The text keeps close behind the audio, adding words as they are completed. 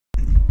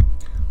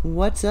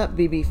What's up,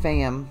 BB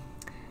fam?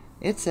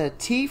 It's a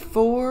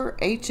T4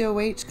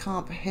 HOH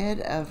comp head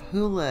of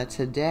Hula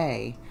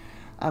today.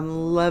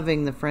 I'm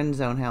loving the friend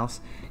zone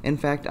house. In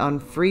fact, on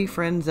free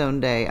friend zone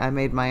day, I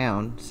made my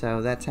own.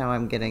 So that's how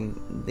I'm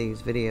getting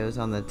these videos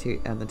on the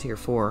tier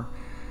 4.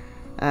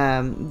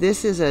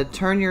 This is a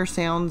turn your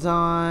sounds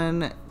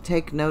on,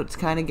 take notes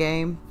kind of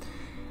game.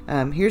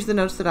 Here's the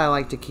notes that I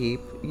like to keep.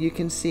 You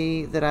can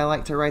see that I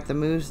like to write the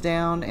moves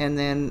down and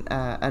then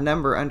a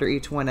number under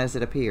each one as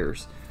it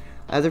appears.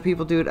 Other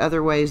people do it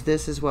other ways.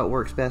 This is what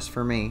works best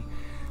for me.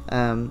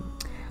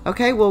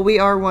 Okay, well, we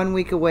are 1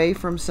 week away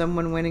from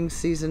someone winning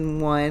season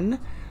 1.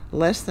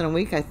 Less than a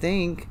week, I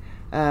think.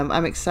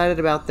 I'm excited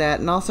about that.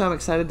 And also I'm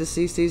excited to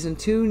see season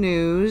 2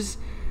 news.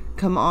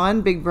 Come on,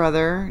 big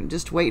brother.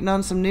 Just waiting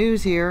on some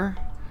news here.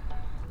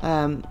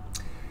 And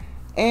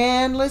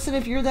listen,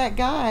 if you're that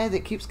guy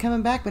that keeps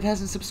coming back but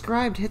hasn't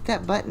subscribed, hit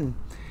that button.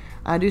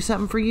 I do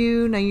something for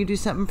you, now you do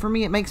something for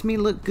me. It makes me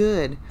look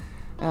good.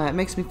 It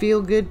makes me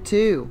feel good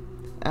too.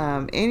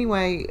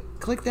 Anyway,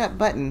 click that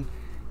button.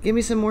 Give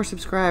me some more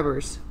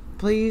subscribers.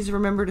 Please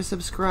remember to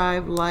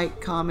subscribe,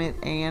 like, comment,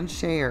 and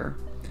share.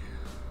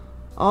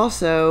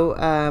 Also,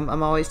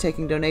 I'm always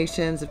taking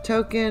donations of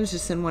tokens.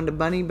 Just send one to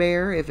Bunny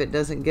Bear. If it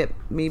doesn't get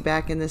me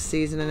back in this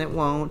season, and it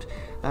won't,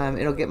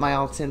 it'll get my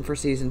alts in for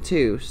season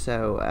 2.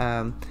 So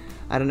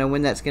I don't know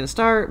when that's going to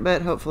start,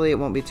 but hopefully it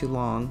won't be too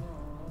long.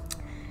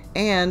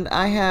 And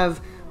I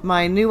have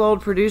my new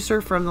old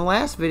producer from the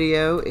last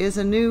video is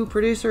a new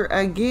producer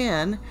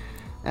again.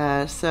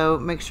 So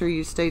make sure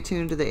you stay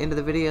tuned to the end of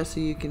the video so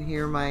you can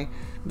hear my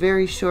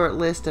very short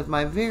list of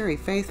my very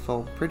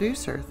faithful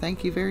producer.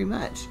 Thank you very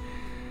much.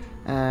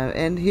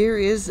 And here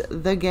is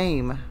the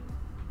game.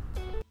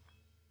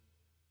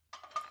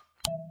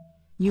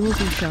 You will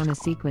be shown a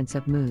sequence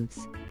of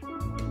moves.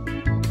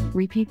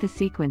 Repeat the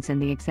sequence in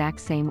the exact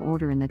same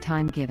order in the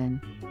time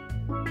given.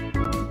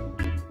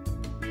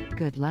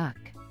 Good luck.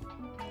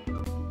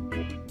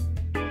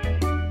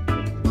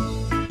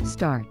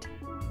 Start.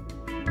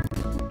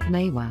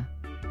 Lewa,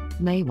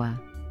 lewa,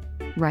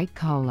 right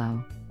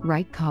colo,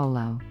 right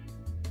colo.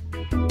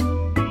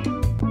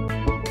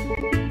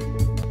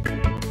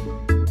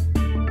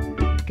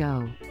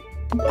 Go.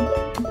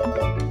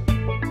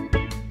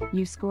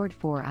 You scored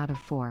 4 out of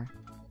 4.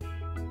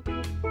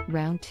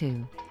 Round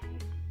 2.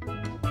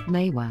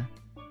 Lewa,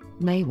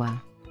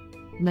 lewa,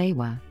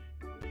 lewa,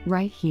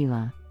 right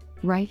Hula,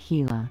 right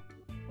Hula.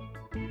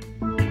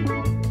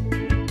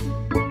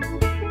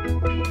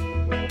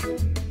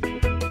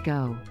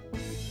 Go.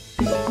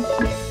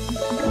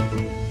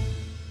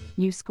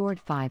 You scored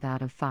 5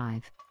 out of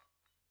 5.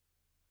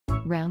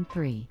 Round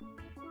 3.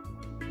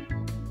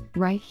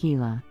 Right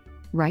Hula,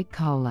 right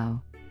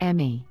colo,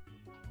 Emmy.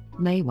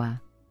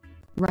 Lewa,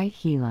 right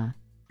Hula.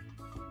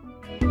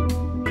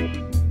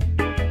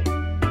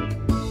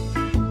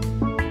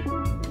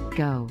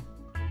 Go.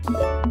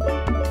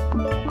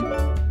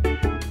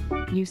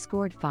 You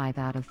scored 5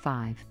 out of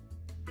 5.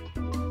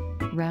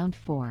 Round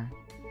 4.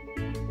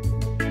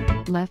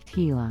 Left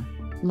Hula,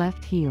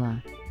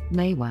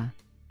 Lewa,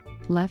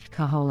 left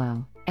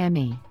Kaholo,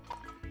 Emmy.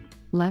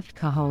 Left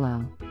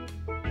Kaholo.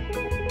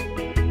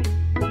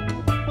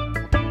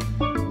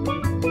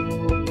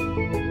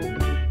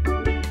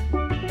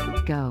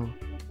 Go.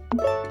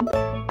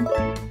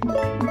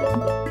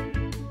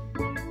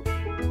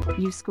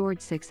 You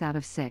scored 6 out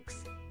of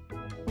 6.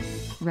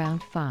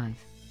 Round 5.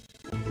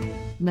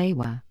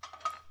 Lewa,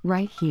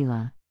 right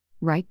Hula,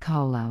 right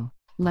colo,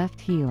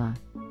 left Hula,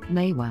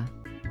 Lewa,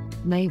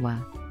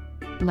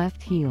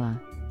 left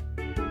Hula.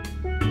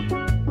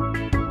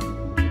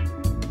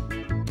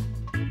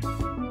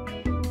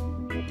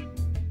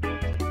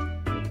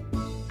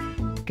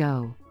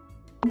 Go.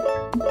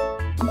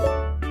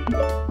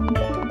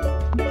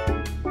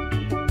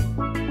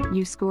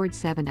 You scored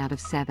 7 out of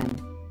 7.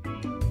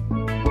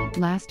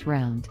 Last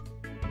round.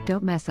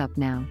 Don't mess up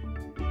now.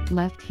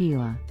 Left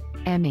Hula,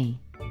 Emmy.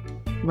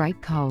 Right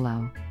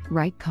colo,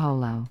 right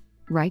colo,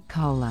 right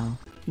colo,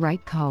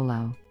 right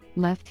colo,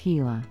 left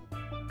Hula.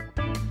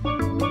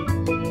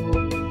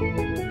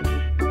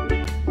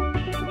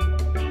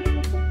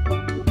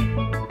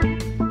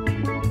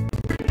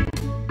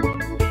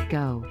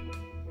 Go.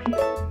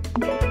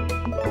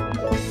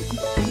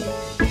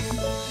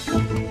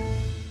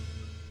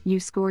 You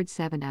scored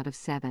 7 out of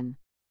 7.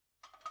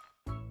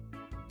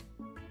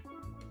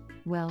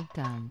 Well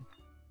done.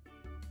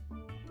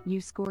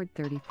 You scored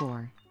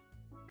 34.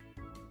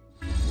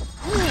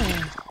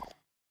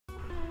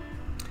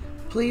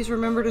 Please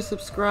remember to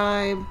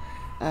subscribe.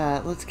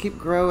 Let's keep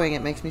growing.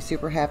 It makes me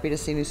super happy to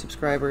see new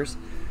subscribers.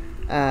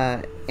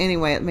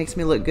 Anyway, it makes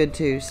me look good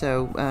too.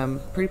 So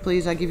pretty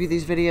please, I give you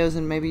these videos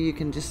and maybe you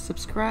can just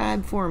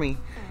subscribe for me.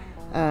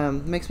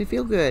 Makes me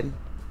feel good.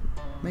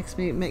 Gives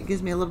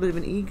me a little bit of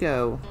an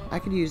ego. I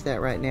could use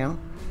that right now.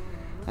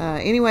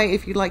 Anyway,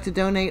 if you'd like to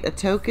donate a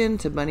token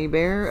to Bunny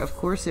Bear, of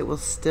course it will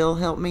still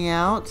help me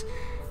out.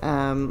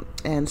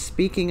 And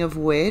speaking of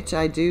which,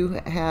 I do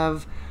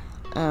have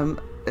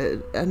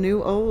a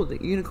new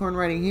old unicorn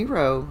riding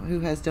hero who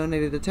has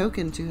donated a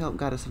token to help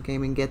Goddess of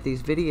Gaming get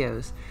these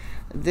videos.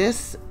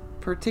 This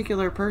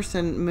particular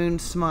person, Moon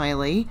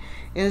Smiley,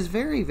 is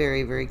very,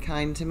 very, very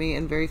kind to me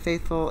and very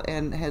faithful,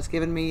 and has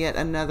given me yet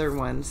another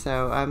one.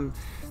 So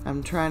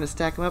I'm trying to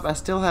stack them up. I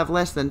still have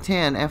less than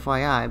 10,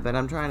 FYI, but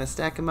I'm trying to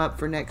stack them up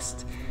for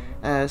next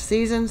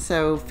season.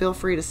 So feel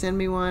free to send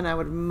me one. I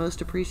would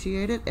most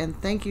appreciate it. And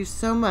thank you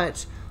so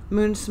much,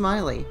 Moon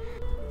Smiley.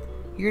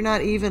 You're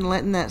not even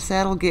letting that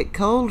saddle get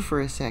cold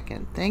for a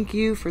second. Thank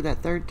you for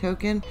that third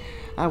token.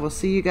 I will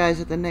see you guys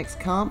at the next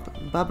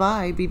comp. Bye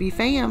bye, BB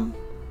fam.